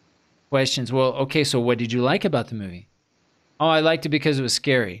questions. Well, okay, so what did you like about the movie? Oh, I liked it because it was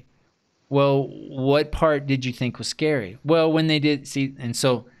scary. Well, what part did you think was scary? Well, when they did see, and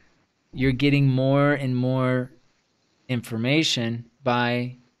so you're getting more and more information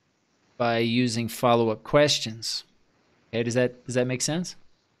by using follow-up questions. Okay, does that make sense?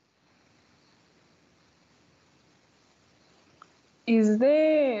 Is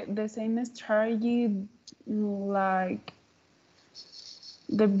the same strategy like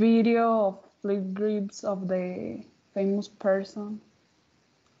the video of flip grips of the famous person?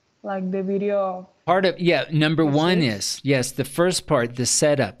 Like the video of Part of, yeah, number the 1 shapes? is, yes, the first part, the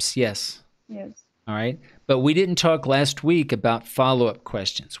setups, yes. Yes. All right. But we didn't talk last week about follow-up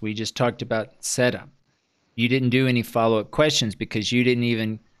questions. We just talked about setup. You didn't do any follow-up questions because you didn't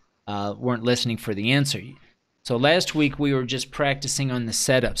even weren't listening for the answer. So last week we were just practicing on the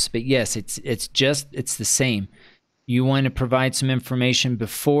setups. But yes, it's the same. You want to provide some information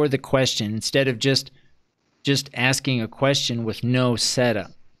before the question instead of just asking a question with no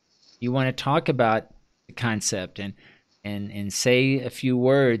setup. You want to talk about the concept and say a few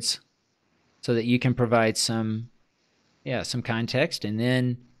words so that you can provide some context and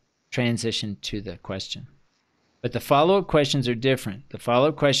then transition to the question. But the follow-up questions are different. The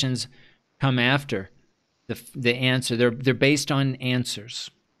follow-up questions come after the answer. They're based on answers.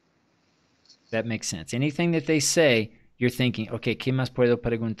 That makes sense. Anything that they say, you're thinking, okay, ¿qué más puedo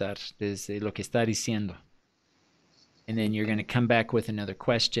preguntar desde lo que está diciendo? And then you're going to come back with another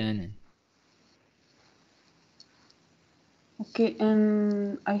question. Okay,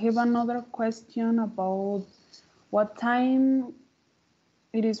 and I have another question about what time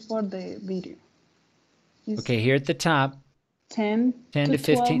it is for the video. Okay, here at the top, 10 to 12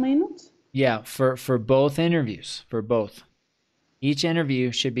 15 minutes? Yeah, for both interviews, for both. Each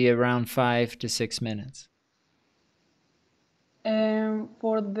interview should be around 5 to 6 minutes.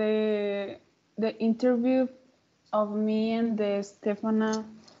 For the interview of me and the Stefana,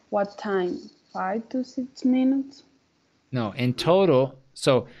 what time? 5 to 6 minutes? No, in total.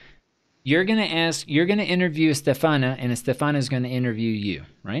 So you're going to interview Stefana, and Stefana is going to interview you,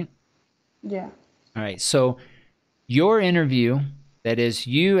 right? Yeah. All right. So your interview, that is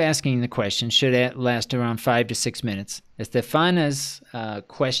you asking the question, should last around 5 to 6 minutes. Stefana's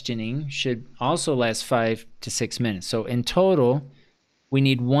questioning should also last 5 to 6 minutes. So in total, we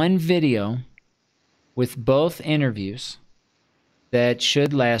need one video with both interviews that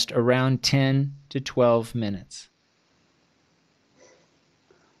should last around 10 to 12 minutes.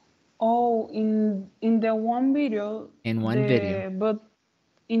 Oh, in the one video. In one video. Both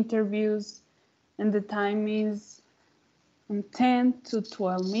interviews, and the time is 10 to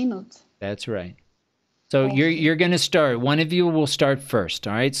 12 minutes. That's right. So Okay. you're going to start. One of you will start first,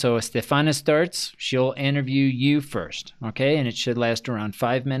 all right? So Stefana starts. She'll interview you first, okay? And it should last around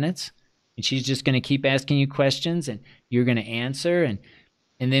 5 minutes. And she's just going to keep asking you questions, and you're going to answer. And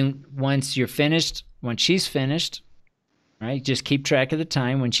then once you're finished, once she's finished, all right, just keep track of the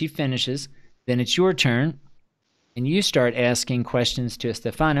time. When she finishes, then it's your turn, and you start asking questions to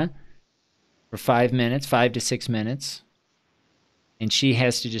Stefana for 5 minutes, 5 to 6 minutes. And she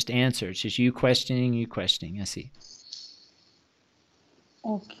has to just answer. It's just you questioning. I see.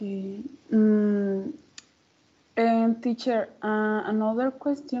 Okay. And teacher, another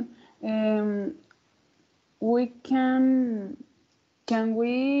question. We can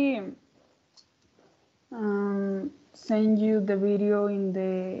we send you the video in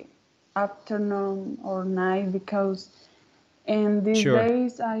the afternoon or night, because in these Sure.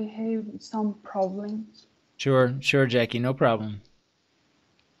 days I have some problems. Sure, Jackie, no problem.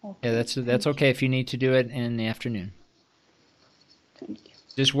 Okay, Yeah, that's okay if you need to do it in the afternoon. Thank you.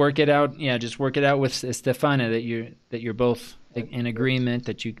 Just work it out. Yeah, just work it out with Stefana that you're both in agreement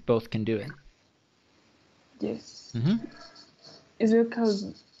that you both can do it. Yes. Mm-hmm. It's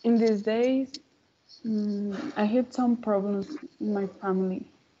because in these days I had some problems in my family.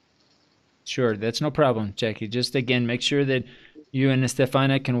 Sure, that's no problem, Jackie. Just again, make sure that you and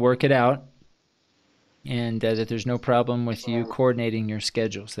Stefana can work it out, and that there's no problem with you coordinating your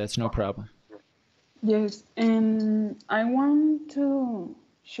schedules. That's no problem. Yes, and I want to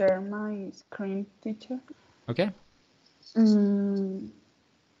share my screen, teacher. Okay.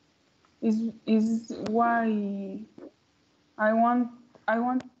 Is why I want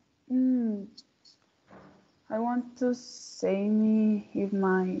to say me if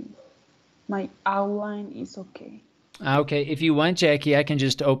my outline is okay. Okay, if you want, Jackie, I can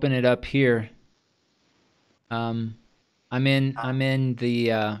just open it up here. I'm in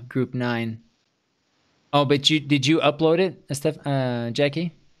the group 9. Oh, but did you upload it,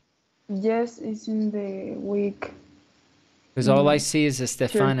 Jackie? Yes, it's in the week. Because all I see is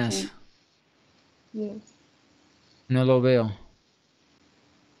Stefana's. 13. Yes. No lo veo.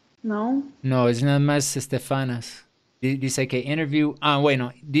 No. No, es nada más Stefana's. Dice que interview.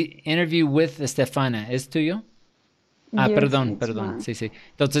 Bueno, interview with Stefana. ¿Es tuyo? Yes, Perdón. mine. Sí.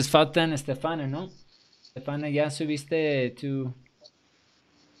 Entonces faltan Stefana, ¿no? Stefana, ¿ya subiste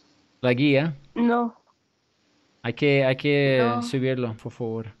la guía? No. Hay que No. subirlo, por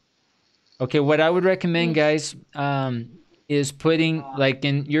favor. Okay, what I would recommend, guys, is putting, like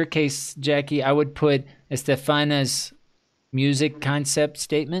in your case, Jackie, I would put Stefana's music concept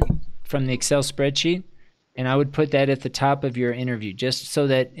statement from the Excel spreadsheet, and I would put that at the top of your interview, just so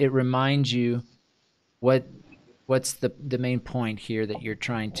that it reminds you what's the main point here that you're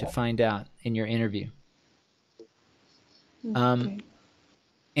trying to find out in your interview. Okay.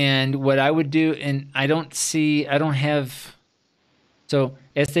 And what I would do, and I don't have, so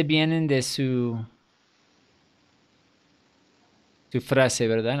vienen de su frase,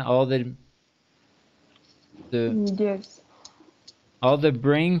 ¿verdad? Yes. All the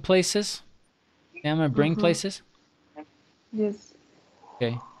bring places? ¿Se llama bring places? Yes,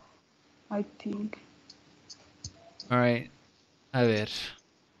 Okay. I think. All right. A ver.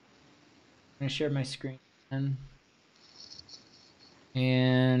 I'm going to share my screen again.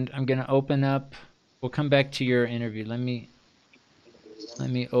 And I'm going to open up. We'll come back to your interview. Let me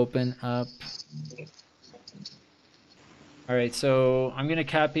open up. All right, so I'm going to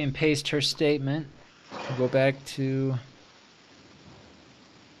copy and paste her statement. We'll go back to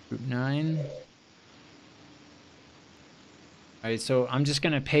group 9. All right, so I'm just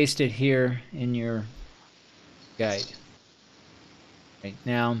going to paste it here in your guide. Right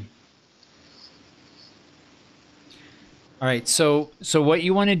now. All right, so what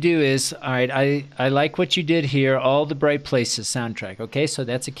you want to do is, all right, I like what you did here, all the bright places soundtrack, okay? So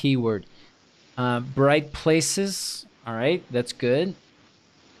that's a key word. Bright places, All right, that's good.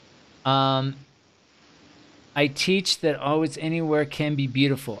 I teach that always anywhere can be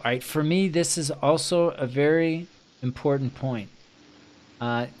beautiful. All right, for me, this is also a very important point.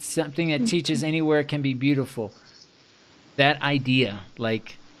 Something that teaches anywhere can be beautiful. That idea,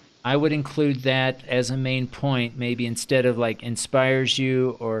 like, I would include that as a main point, maybe instead of like inspires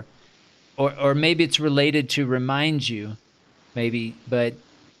you or maybe it's related to remind you, maybe, but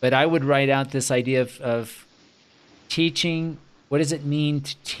I would write out this idea of teaching. What does it mean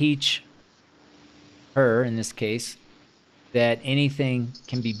to teach her, in this case, that anything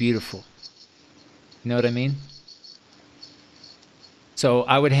can be beautiful? You know what I mean? So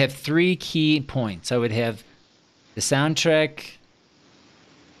I would have 3 key points. I would have the soundtrack,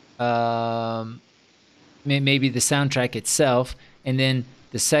 maybe the soundtrack itself, and then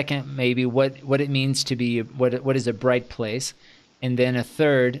the second, maybe what it means to be, what is a bright place, and then a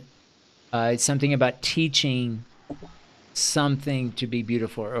third, something about teaching something to be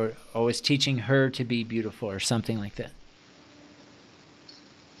beautiful, or always teaching her to be beautiful, or something like that.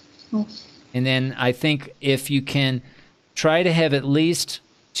 Oh. And then I think if you can try to have at least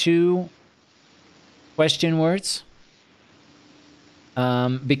 2 question words,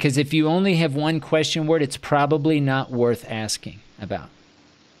 because if you only have 1 question word, it's probably not worth asking about,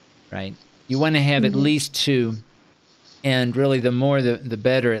 right? You want to have at least 2, and really the more the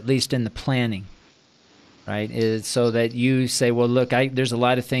better, at least in the planning, right? Is so that you say, well, look, there's a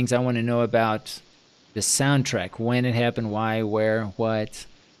lot of things I want to know about the soundtrack, when it happened, why, where, what,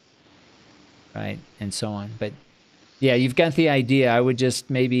 right, and so on. But yeah, you've got the idea. I would just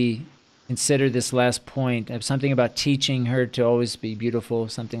maybe consider this last point of something about teaching her to always be beautiful,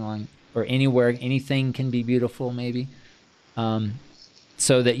 something along, or anywhere, anything can be beautiful, maybe,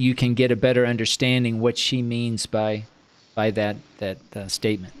 so that you can get a better understanding what she means by that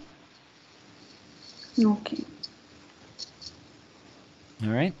statement. Okay.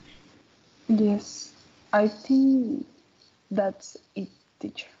 All right. Yes, I think that's it,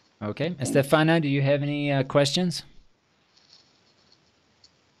 teacher. Okay. Estefana, do you have any questions?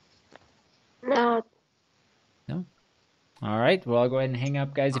 No. No? All right. Well, I'll go ahead and hang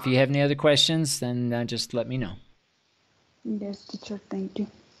up, guys. If you have any other questions, then just let me know. Yes, teacher, thank you.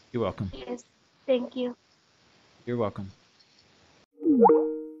 You're welcome. Yes. Thank you. You're welcome.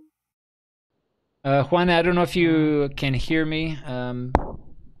 Juana, I don't know if you can hear me. Want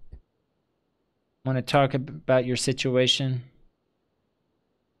to talk about your situation?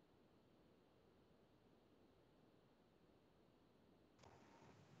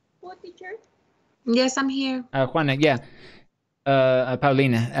 What, teacher? Yes, I'm here. Juana, yeah.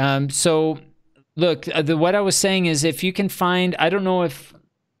 Paulina. So, look, what I was saying is, if you can find, I don't know if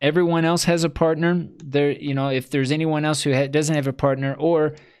everyone else has a partner there, you know, if there's anyone else who doesn't have a partner,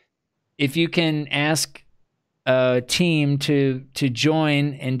 or if you can ask a team to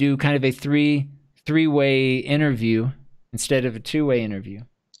join and do kind of a three-way interview instead of a 2-way interview.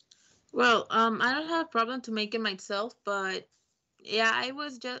 Well, I don't have a problem to make it myself, but yeah, I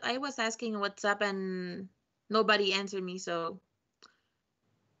was asking WhatsApp and nobody answered me, so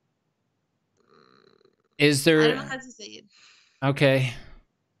Is there? I don't know how to say it. Okay.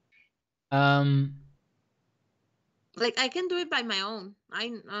 Like, I can do it by my own.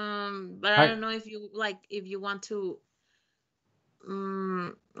 But I don't know if you want to,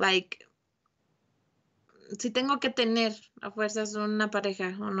 like, si tengo que tener a fuerzas una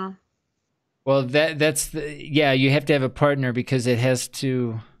pareja o no. Well, that's yeah, you have to have a partner because you have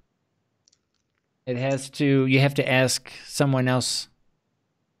to ask someone else.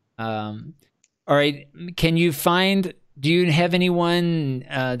 All right, do you have anyone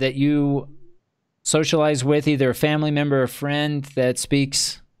that you socialize with, either a family member or a friend that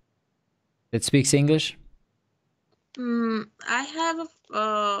speaks English? I have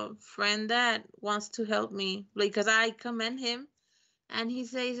a friend that wants to help me because I commend him and he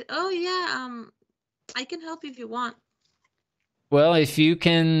says, "Oh yeah, I can help if you want." Well, if you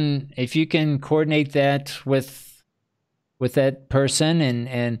can coordinate that with that person,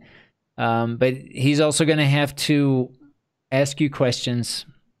 and but he's also going to have to ask you questions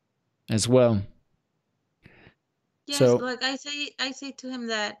as well. Yes, so, like I say to him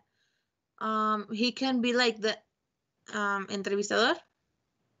that he can be like the entrevistador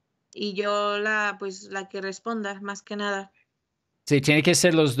y yo la que responda más que nada. Sí, tiene que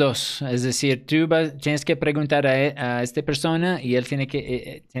ser los dos. Es decir, tú tienes que preguntar a esta persona y él tiene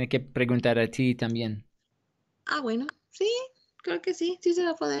que preguntar a ti también. Ah, bueno, sí, creo que sí se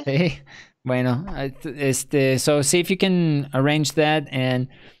va a poder. Sí. Bueno, so see if you can arrange that, and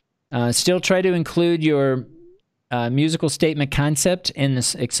still try to include your musical statement concept in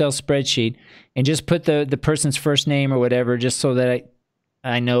this Excel spreadsheet, and just put the person's first name or whatever, just so that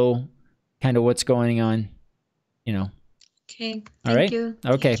I know kind of what's going on, you know. Okay. All right. Thank you.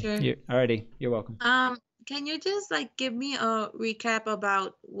 Okay. Teacher. Alrighty. You're welcome. Can you just like give me a recap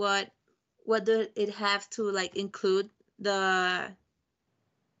about what do it have to like include the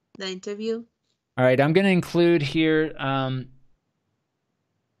interview? All right. I'm going to include here a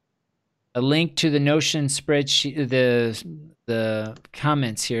link to the Notion spreadsheet, the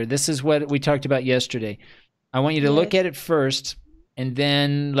comments here. This is what we talked about yesterday. I want you to look at it first, and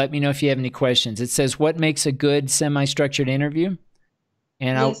then let me know if you have any questions. It says, what makes a good semi-structured interview?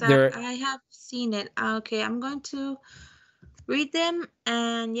 And I have seen it. Okay, I'm going to read them,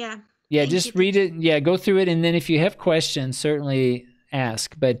 and yeah. Yeah, just read it. Yeah, go through it, and then if you have questions, certainly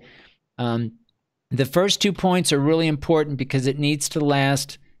ask. But the first 2 points are really important because it needs to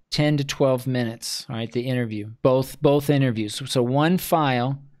last 10 to 12 minutes, all right, the interview, both interviews. So one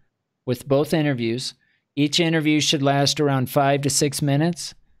file with both interviews. Each interview should last around 5 to 6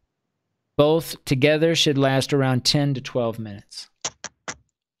 minutes. Both together should last around 10 to 12 minutes.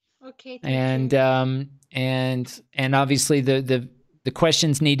 Okay. And obviously the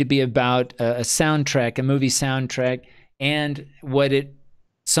questions need to be about a soundtrack, a movie soundtrack, and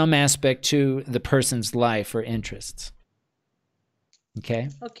some aspect to the person's life or interests. Okay.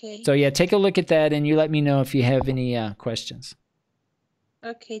 Okay. So yeah, take a look at that, and you let me know if you have any questions.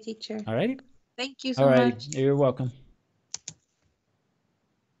 Okay, teacher. All right. Thank you so much. You're welcome.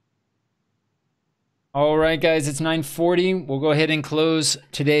 All right, guys, it's 9:40. We'll go ahead and close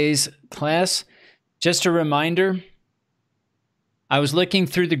today's class. Just a reminder, I was looking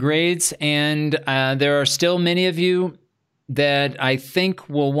through the grades, and there are still many of you that I think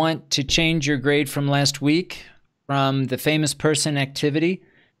will want to change your grade from last week, from the famous person activity.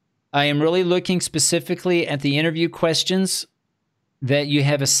 I am really looking specifically at the interview questions, that you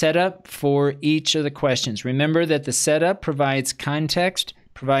have a setup for each of the questions. Remember that the setup provides context,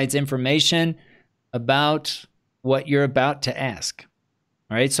 provides information about what you're about to ask.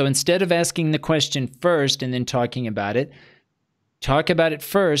 All right, so instead of asking the question first and then talking about it, talk about it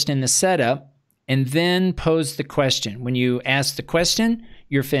first in the setup and then pose the question. When you ask the question,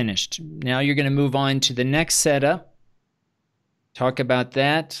 you're finished. Now you're going to move on to the next setup, talk about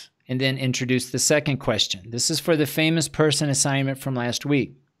that, and then introduce the second question. This is for the famous person assignment from last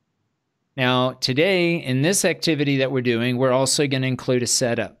week. Now, today, in this activity that we're doing, we're also going to include a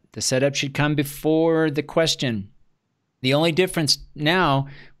setup. The setup should come before the question. The only difference now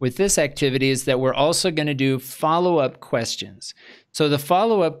with this activity is that we're also going to do follow-up questions. So the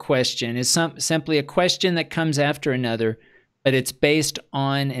follow-up question is simply a question that comes after another, but it's based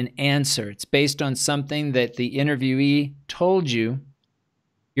on an answer. It's based on something that the interviewee told you.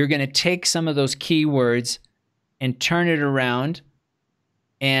 You're going to take some of those keywords and turn it around,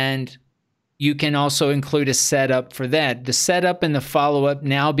 and you can also include a setup for that. The setup and the follow-up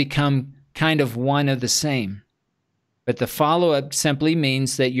now become kind of one of the same. But the follow-up simply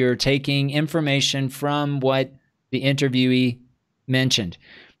means that you're taking information from what the interviewee mentioned.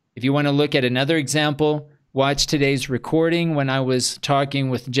 If you want to look at another example, watch today's recording when I was talking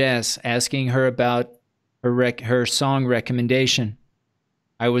with Jess, asking her about her song recommendation.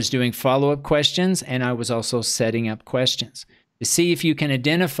 I was doing follow-up questions, and I was also setting up questions to see if you can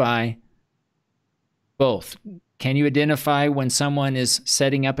identify both. Can you identify when someone is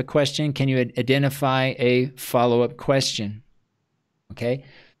setting up a question? Can you identify a follow-up question? Okay.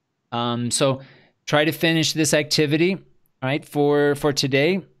 So try to finish this activity, all right, for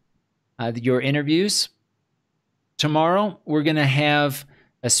today, your interviews. Tomorrow, we're going to have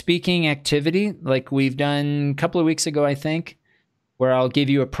a speaking activity like we've done a couple of weeks ago, I think, where I'll give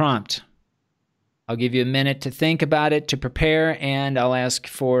you a prompt. I'll give you a minute to think about it, to prepare, and I'll ask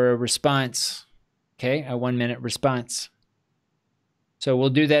for a response. Okay, a 1-minute response. So we'll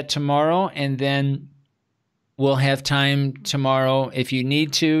do that tomorrow, and then we'll have time tomorrow, if you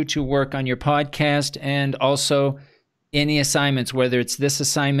need to work on your podcast and also any assignments, whether it's this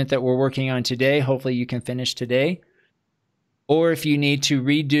assignment that we're working on today, hopefully you can finish today, or if you need to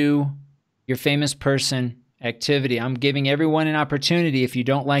redo your famous person activity. I'm giving everyone an opportunity, if you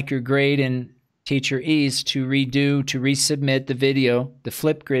don't like your grade in Teacher Ease, to resubmit the video, the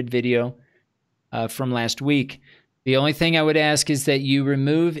Flipgrid video from last week. The only thing I would ask is that you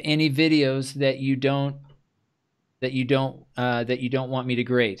remove any videos that you don't want me to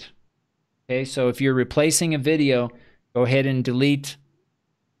grade. Okay, so if you're replacing a video, go ahead and delete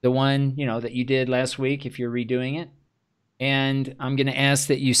the one that you did last week if you're redoing it. And I'm going to ask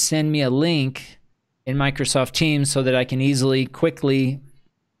that you send me a link in Microsoft Teams so that I can quickly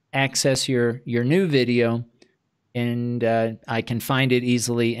access your new video and I can find it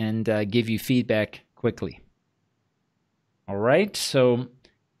easily and give you feedback quickly. All right, so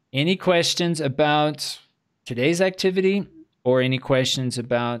any questions about today's activity or any questions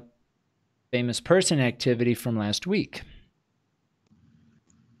about famous person activity from last week?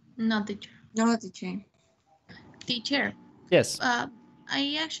 No, teacher. No, teacher. Teacher. Yes.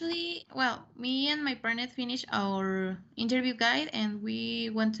 I actually, well, me and my partner finished our interview guide, and we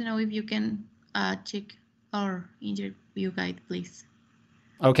want to know if you can check our interview guide, please.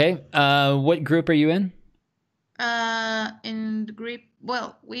 Okay. What group are you in? In the group,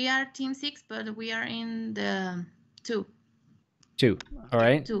 well, we are team 6, but we are in the 2. 2. All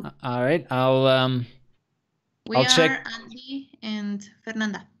right. 2. All right. I'll check. Andy and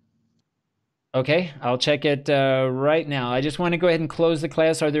Fernanda. Okay, I'll check it right now. I just want to go ahead and close the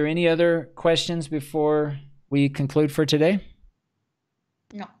class. Are there any other questions before we conclude for today?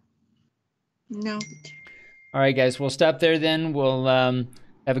 No. No. All right, guys, we'll stop there then. We'll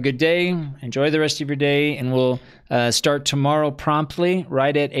have a good day. Enjoy the rest of your day, and we'll start tomorrow promptly,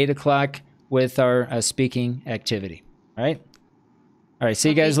 right at 8 o'clock with our speaking activity. All right? All right, see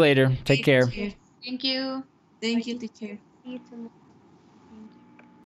you guys later. Take care. Thank you. Thank you, teacher. See you tomorrow.